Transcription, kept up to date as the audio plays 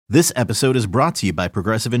This episode is brought to you by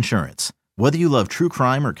Progressive Insurance. Whether you love true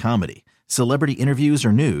crime or comedy, celebrity interviews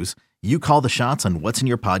or news, you call the shots on what's in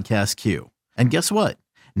your podcast queue. And guess what?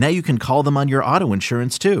 Now you can call them on your auto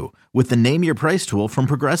insurance too with the Name Your Price tool from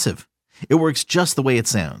Progressive. It works just the way it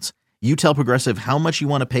sounds. You tell Progressive how much you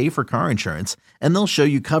want to pay for car insurance, and they'll show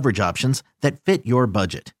you coverage options that fit your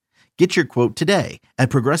budget. Get your quote today at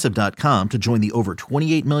Progressive.com to join the over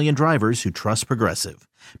 28 million drivers who trust Progressive.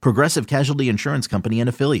 Progressive Casualty Insurance Company and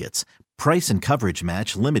Affiliates. Price and coverage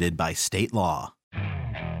match limited by state law.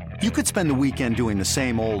 You could spend the weekend doing the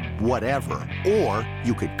same old whatever, or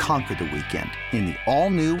you could conquer the weekend in the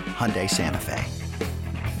all-new Hyundai Santa Fe.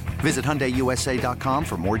 Visit HyundaiUSA.com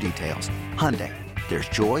for more details. Hyundai, there's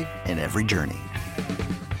joy in every journey.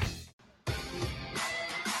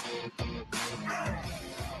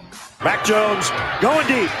 Mac Jones going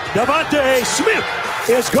deep. Devontae Smith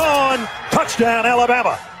is gone. Touchdown,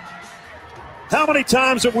 Alabama. How many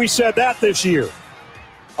times have we said that this year?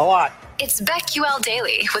 A lot. It's BetQL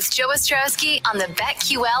Daily with Joe Ostrowski on the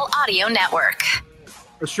BetQL Audio Network.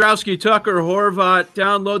 Ostrowski, Tucker, Horvat,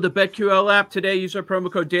 download the BetQL app today. Use our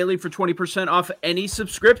promo code DAILY for 20% off any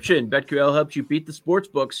subscription. BetQL helps you beat the sports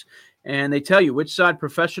books, and they tell you which side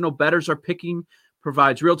professional bettors are picking,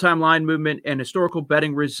 provides real-time line movement and historical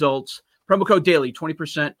betting results. Promo code DAILY,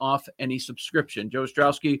 20% off any subscription. Joe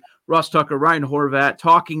Ostrowski, Ross Tucker, Ryan Horvat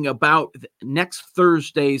talking about next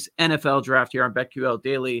Thursday's NFL draft here on BetQL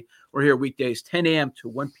Daily. We're here weekdays 10 a.m. to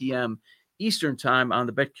 1 p.m. Eastern time on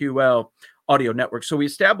the BetQL Audio Network. So we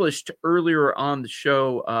established earlier on the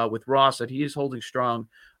show with Ross that he is holding strong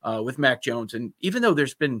with Mac Jones. And even though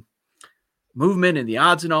there's been movement in the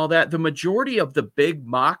odds and all that, the majority of the big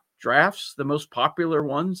mock drafts, the most popular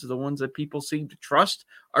ones, the ones that people seem to trust,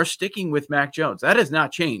 are sticking with Mac Jones. That has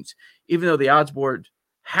not changed, even though the odds board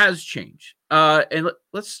has changed. And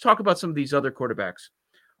let's talk about some of these other quarterbacks,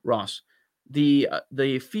 Ross. The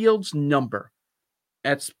Fields number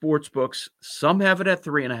at sportsbooks, some have it at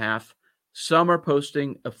 3.5. Some are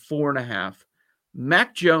posting a 4.5.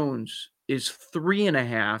 Mac Jones is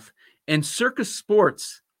 3.5, and Circus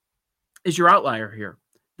Sports is your outlier here.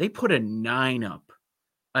 They put a 9 up,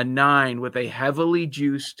 a 9 with a heavily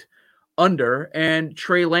juiced under, and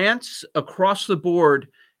Trey Lance across the board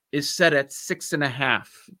is set at 6.5.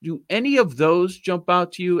 Do any of those jump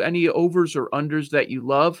out to you? Any overs or unders that you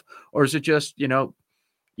love, or is it just you're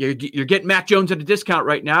getting Mac Jones at a discount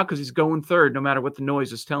right now because he's going third, no matter what the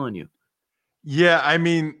noise is telling you? Yeah, I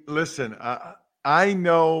mean, listen, I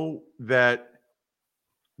know that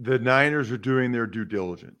the Niners are doing their due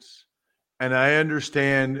diligence, and I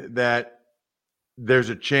understand that there's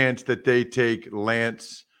a chance that they take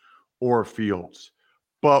Lance or Fields.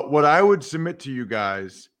 But what I would submit to you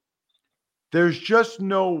guys, there's just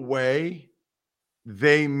no way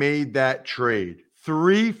they made that trade.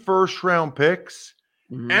 3 first-round picks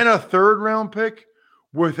and a third-round pick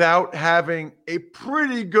without having a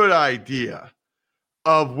pretty good idea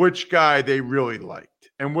of which guy they really liked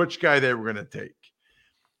and which guy they were going to take.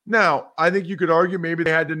 Now, I think you could argue maybe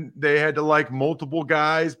they had to like multiple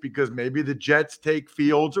guys because maybe the Jets take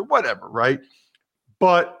Fields or whatever, right?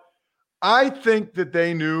 But I think that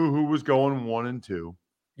they knew who was going 1 and 2.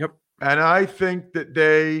 Yep. And I think that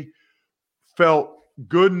they felt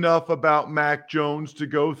good enough about Mac Jones to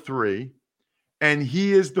go 3, and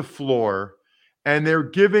he is the floor, and they're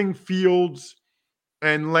giving Fields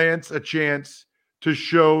and Lance a chance to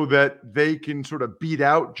show that they can sort of beat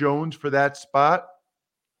out Jones for that spot.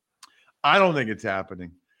 I don't think it's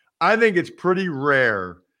happening. I think it's pretty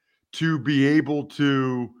rare to be able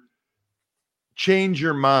to change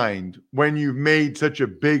your mind when you've made such a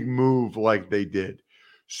big move like they did.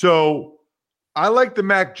 So I like the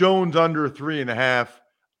Mac Jones under 3.5.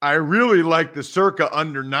 I really like the Circa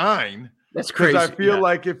under 9. That's crazy. I feel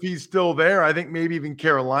like if he's still there, I think maybe even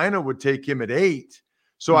Carolina would take him at 8.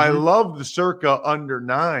 So I love the Circa under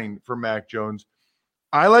 9 for Mac Jones.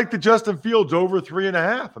 I like the Justin Fields over 3.5.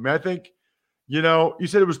 I mean, I think, you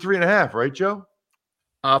said it was 3.5, right, Joe?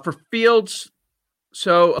 For Fields,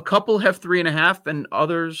 so a couple have 3.5 and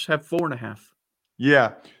others have 4.5.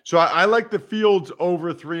 Yeah. So I like the Fields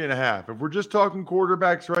over 3.5. If we're just talking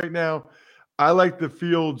quarterbacks right now, I like the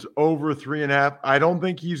Fields over 3.5. I don't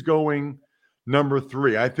think he's going number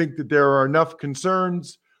 3. I think that there are enough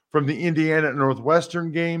concerns from the Indiana and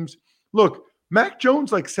Northwestern games. Look, Mac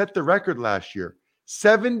Jones set the record last year,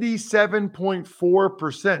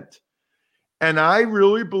 77.4%. And I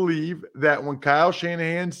really believe that when Kyle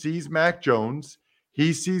Shanahan sees Mac Jones,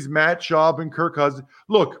 he sees Matt Schaub and Kirk Cousins.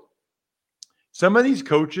 Look, some of these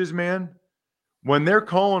coaches, man, when they're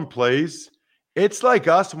calling plays, it's like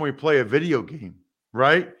us when we play a video game,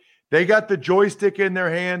 right? They got the joystick in their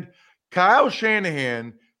hand. Kyle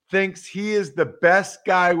Shanahan thinks he is the best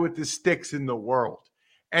guy with the sticks in the world,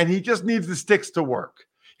 and he just needs the sticks to work.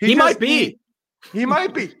 He might be.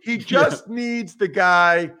 He just needs the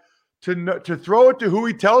guy to throw it to who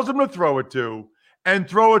he tells him to throw it to and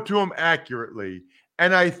throw it to him accurately.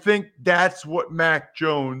 And I think that's what Mac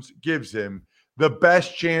Jones gives him, the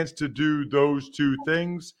best chance to do those two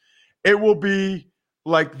things. It will be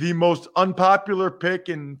like the most unpopular pick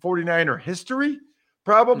in 49er history,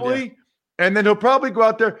 probably. Yeah. And then he'll probably go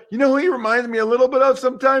out there. You know who he reminds me a little bit of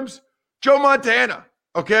sometimes? Joe Montana.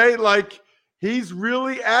 Okay? Like, he's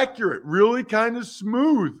really accurate, really kind of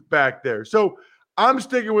smooth back there. So I'm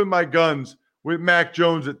sticking with my guns with Mac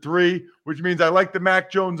Jones at 3, which means I like the Mac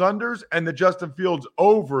Jones unders and the Justin Fields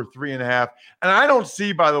over 3.5. And I don't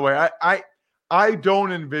see, by the way, I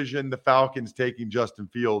don't envision the Falcons taking Justin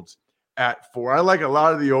Fields at 4. I like a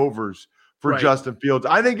lot of the overs for Justin Fields.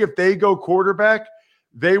 I think if they go quarterback,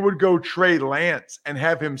 they would go Trey Lance and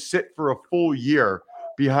have him sit for a full year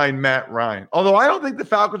behind Matt Ryan. Although I don't think the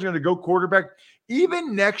Falcons are going to go quarterback.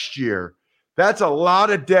 Even next year, that's a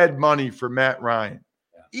lot of dead money for Matt Ryan.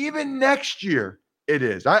 Yeah. Even next year, it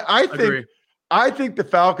is. I think the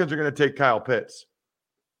Falcons are going to take Kyle Pitts.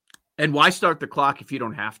 And why start the clock if you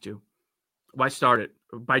don't have to? Why start it?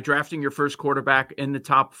 By drafting your first quarterback in the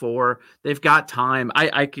top 4. They've got time.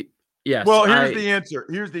 Yes. Well, here's the answer.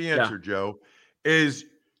 Here's the answer, Joe, is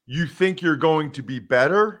you think you're going to be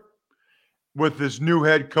better with this new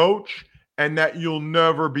head coach and that you'll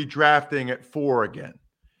never be drafting at 4 again.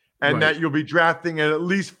 And that you'll be drafting at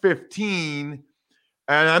least 15.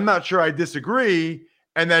 And I'm not sure I disagree.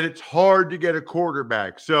 And that it's hard to get a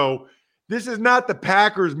quarterback. So this is not the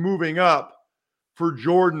Packers moving up for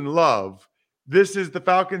Jordan Love. This is the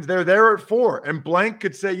Falcons. They're there at 4. And Blank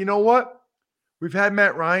could say, you know what? We've had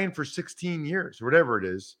Matt Ryan for 16 years, or whatever it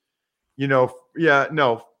is.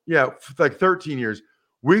 Like 13 years.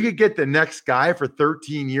 We could get the next guy for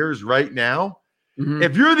 13 years right now. Mm-hmm.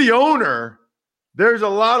 If you're the owner, there's a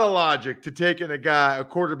lot of logic to taking a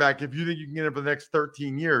quarterback if you think you can get him for the next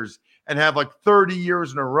 13 years and have like 30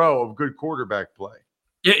 years in a row of good quarterback play.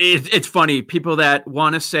 It's funny. People that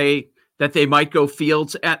want to say that they might go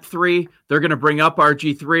Fields at 3, they're going to bring up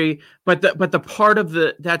RG3. But the part of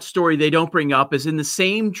that story they don't bring up is in the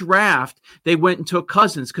same draft, they went and took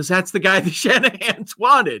Cousins because that's the guy the Shanahans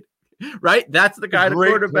wanted, right? That's the guy, the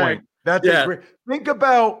quarterback. Point. That's a great. Think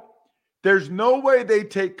about, there's no way they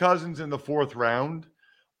take Cousins in the 4th round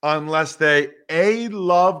unless they A,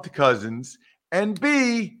 loved Cousins, and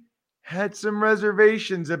B, had some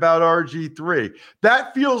reservations about RG3.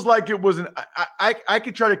 That feels like it was I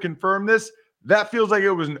could try to confirm this. That feels like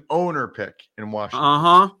it was an owner pick in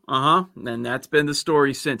Washington. And that's been the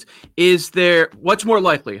story since. What's more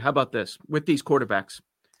likely? How about this with these quarterbacks?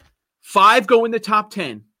 5 go in the top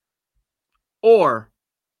 10, or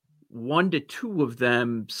 1 to 2 of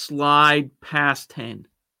them slide past 10.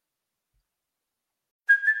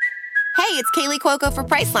 Hey, it's Kaylee Cuoco for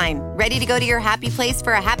Priceline. Ready to go to your happy place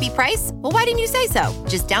for a happy price? Well, why didn't you say so?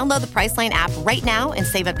 Just download the Priceline app right now and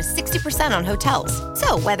save up to 60% on hotels.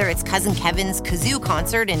 So whether it's Cousin Kevin's Kazoo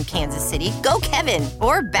Concert in Kansas City, go Kevin,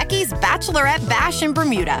 or Becky's Bachelorette Bash in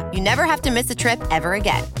Bermuda, you never have to miss a trip ever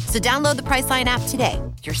again. So download the Priceline app today.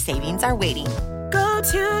 Your savings are waiting. Go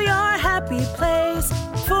to your happy place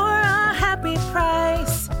for a happy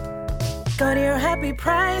price. Go to your happy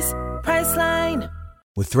price, Priceline.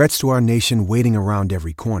 With threats to our nation waiting around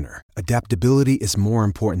every corner, adaptability is more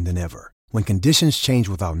important than ever. When conditions change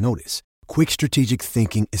without notice, quick strategic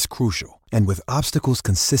thinking is crucial. And with obstacles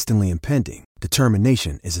consistently impending,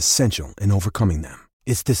 determination is essential in overcoming them.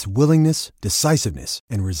 It's this willingness, decisiveness,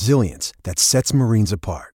 and resilience that sets Marines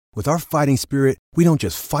apart. With our fighting spirit, we don't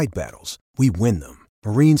just fight battles, we win them.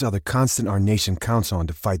 Marines are the constant our nation counts on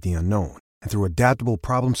to fight the unknown. And through adaptable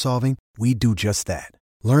problem solving, we do just that.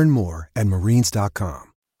 Learn more at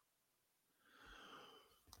Marines.com.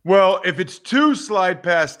 Well, if it's 2 slide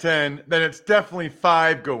past 10, then it's definitely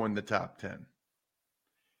 5 go in the top 10.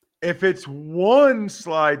 If it's 1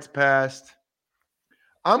 slides past,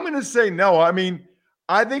 I'm going to say no. I mean,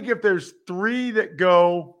 I think if there's 3 that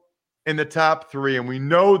go in the top 3 and we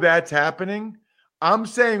know that's happening, I'm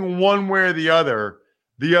saying one way or the other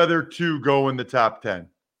 2 go in the top 10.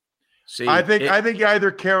 See, I think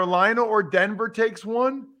either Carolina or Denver takes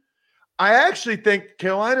 1. I actually think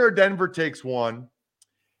Carolina or Denver takes 1.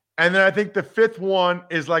 And then I think the 5th one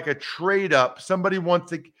is like a trade up. Somebody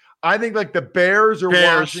wants to, I think like the Bears or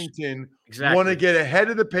Washington want to get ahead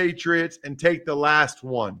of the Patriots and take the last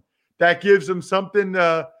one. That gives them something,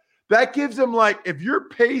 that gives them, like, if you're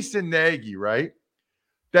Pace and Nagy, right?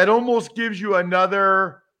 That almost gives you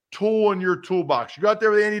another tool in your toolbox. You got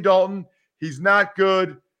there with Andy Dalton. He's not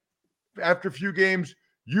good. After a few games,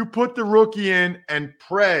 you put the rookie in and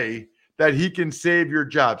pray that he can save your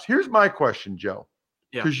jobs. Here's my question, Joe,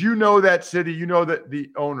 because you know that city, you know that the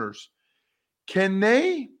owners. Can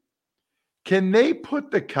they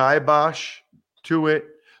put the kibosh to it?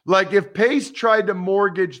 Like if Pace tried to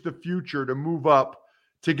mortgage the future to move up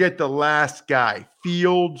to get the last guy,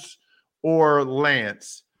 Fields or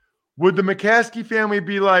Lance, would the McCaskey family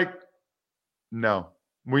be like, no,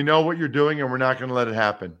 we know what you're doing and we're not going to let it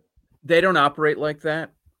happen? They don't operate like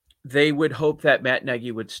that. They would hope that Matt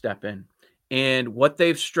Nagy would step in. And what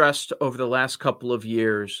they've stressed over the last couple of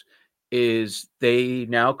years is they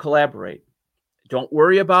now collaborate. Don't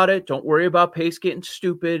worry about it. Don't worry about Pace getting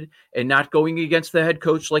stupid and not going against the head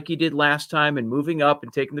coach like he did last time and moving up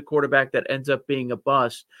and taking the quarterback that ends up being a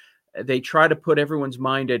bust. They try to put everyone's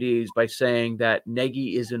mind at ease by saying that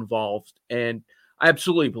Nagy is involved. And I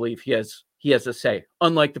absolutely believe he has a say,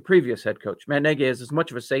 unlike the previous head coach. Matt Nagy has as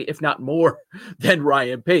much of a say, if not more, than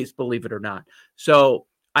Ryan Pace, believe it or not. So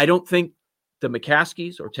I don't think the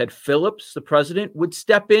McCaskies or Ted Phillips, the president, would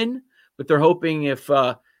step in, but they're hoping if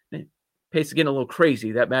Pace is getting a little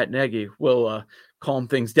crazy, that Matt Nagy will calm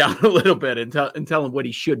things down a little bit and tell him what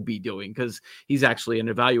he should be doing, because he's actually an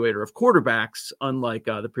evaluator of quarterbacks, unlike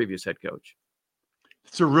the previous head coach.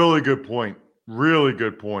 It's a really good point. Really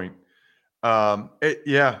good point.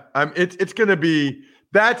 It's going to be,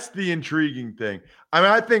 that's the intriguing thing. I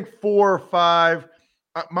mean, I think 4 or 5,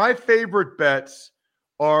 my favorite bets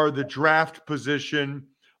are the draft position.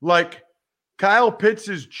 Like Kyle Pitts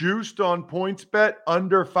is juiced on points bet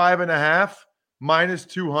under 5.5 minus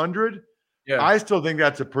 200. Yeah. I still think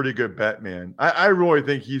that's a pretty good bet, man. I really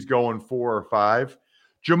think he's going 4 or 5.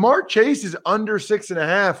 Jamar Chase is under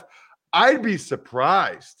 6.5. I'd be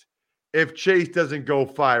surprised if Chase doesn't go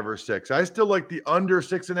 5 or 6. I still like the under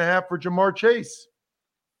 6.5 for Jamar Chase.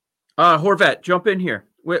 Horvat, jump in here.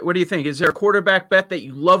 What do you think? Is there a quarterback bet that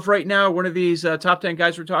you love right now? One of these top 10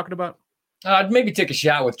 guys we're talking about? I'd maybe take a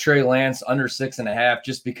shot with Trey Lance under 6.5,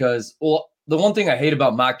 just because, well, the one thing I hate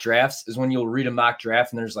about mock drafts is when you'll read a mock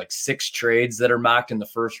draft and there's like 6 trades that are mocked in the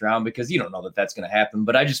first round, because you don't know that that's going to happen.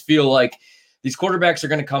 But I just feel like these quarterbacks are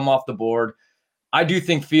going to come off the board. I do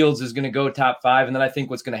think Fields is going to go top 5. And then I think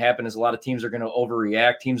what's going to happen is a lot of teams are going to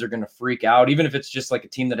overreact. Teams are going to freak out, even if it's just like a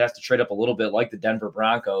team that has to trade up a little bit, like the Denver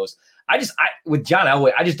Broncos. With John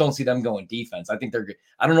Elway, I just don't see them going defense. I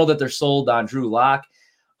don't know that they're sold on Drew Lock.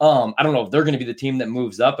 I don't know if they're going to be the team that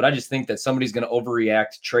moves up, but I just think that somebody's going to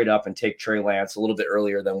overreact, trade up, and take Trey Lance a little bit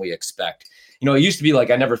earlier than we expect. You know, it used to be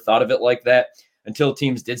like I never thought of it like that until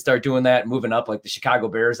teams did start doing that, moving up, like the Chicago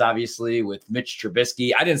Bears, obviously, with Mitch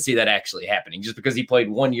Trubisky. I didn't see that actually happening just because he played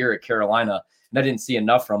 1 year at Carolina, and I didn't see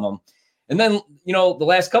enough from him. And then, you know, the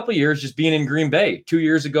last couple of years just being in Green Bay. 2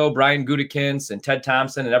 years ago, Brian Gutekunst and Ted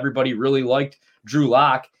Thompson and everybody really liked Drew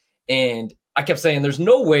Lock. And I kept saying there's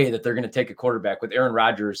no way that they're going to take a quarterback with Aaron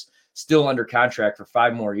Rodgers still under contract for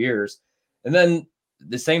 5 more years. And then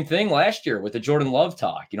the same thing last year with the Jordan Love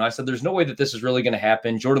talk. You know, I said there's no way that this is really going to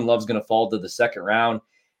happen. Jordan Love's going to fall to the second round,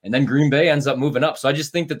 and then Green Bay ends up moving up. So I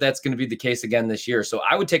just think that that's going to be the case again this year. So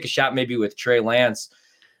I would take a shot maybe with Trey Lance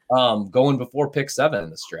going before pick 7 in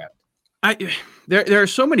this draft. There are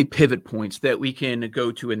so many pivot points that we can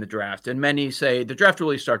go to in the draft, and many say the draft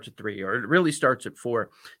really starts at 3 or it really starts at 4,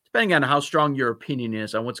 depending on how strong your opinion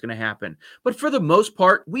is on what's going to happen. But for the most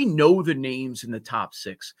part, we know the names in the top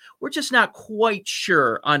 6. We're just not quite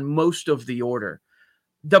sure on most of the order.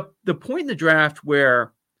 The point in the draft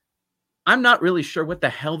where I'm not really sure what the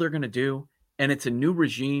hell they're going to do, and it's a new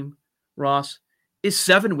regime, Ross, is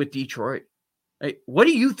 7 with Detroit. What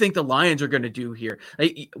do you think the Lions are going to do here?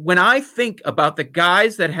 When I think about the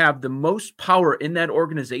guys that have the most power in that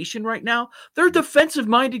organization right now, they're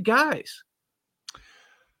defensive-minded guys.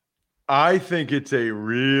 I think it's a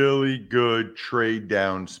really good trade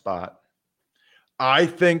down spot. I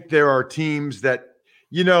think there are teams that,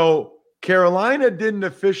 you know, Carolina didn't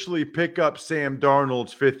officially pick up Sam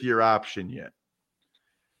Darnold's 5th-year option yet.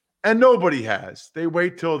 And nobody has. They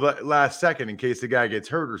wait till the last second in case the guy gets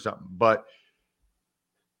hurt or something. But,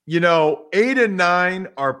 you know, 8 and 9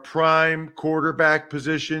 are prime quarterback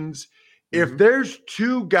positions. If there's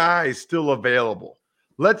 2 guys still available,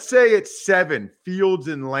 let's say it's 7, Fields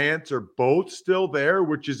and Lance are both still there,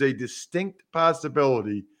 which is a distinct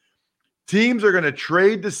possibility. Teams are going to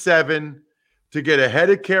trade to 7 to get ahead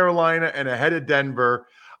of Carolina and ahead of Denver.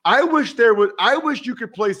 I wish you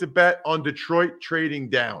could place a bet on Detroit trading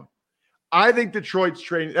down. I think Detroit's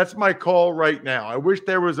trading. That's my call right now. I wish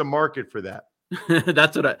there was a market for that.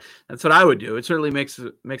 That's what I would do. It certainly makes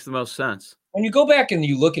the most sense. when you go back and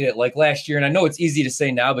you look at it like last year, and I know it's easy to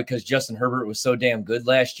say now because Justin Herbert was so damn good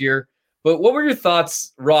last year, but what were your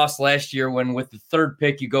thoughts, Ross, last year when with the third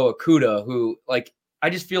pick you go Okudah, who, like, I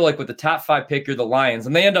just feel like with the top 5 pick, you're the Lions,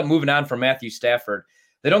 and they end up moving on from Matthew Stafford.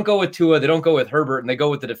 They don't go with Tua, they don't go with Herbert, and they go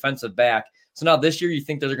with the defensive back. So now this year you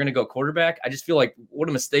think they're going to go quarterback? I just feel like what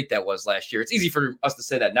a mistake that was last year. It's easy for us to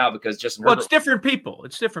say that now because Justin Herbert. Well, it's different people.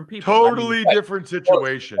 Totally different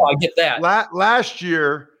situation. Oh, I get that. Last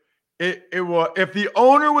year, it was, if the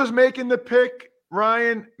owner was making the pick,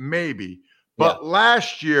 Ryan, maybe. But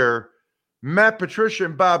last year, Matt Patricia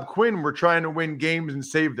and Bob Quinn were trying to win games and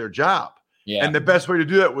save their job. Yeah. And the best way to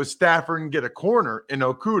do that was Stafford and get a corner in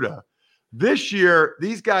Okudah. This year,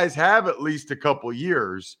 these guys have at least a couple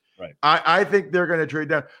years. Right. I think they're going to trade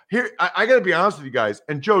down. Here, I got to be honest with you guys.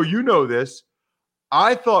 And Joe, you know this.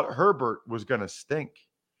 I thought Herbert was going to stink.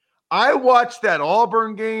 I watched that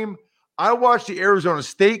Auburn game. I watched the Arizona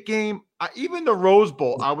State game. Even the Rose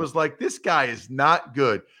Bowl, I was like, this guy is not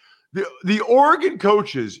good. The Oregon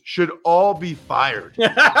coaches should all be fired.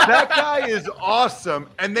 That guy is awesome,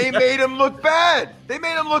 and they made him look bad.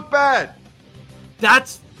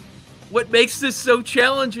 That's what makes this so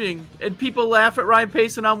challenging. And people laugh at Ryan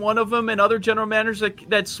Pace, and I'm one of them, and other general managers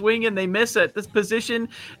that swing and they miss at this position.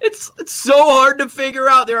 It's so hard to figure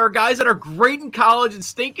out. There are guys that are great in college and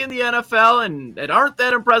stink in the NFL and that aren't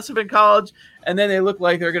that impressive in college, and then they look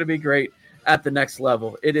like they're going to be great at the next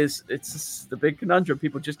level. It's the big conundrum.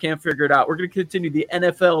 People just can't figure it out. We're going to continue the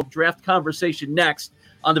NFL draft conversation next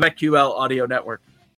on the BetQL Audio Network.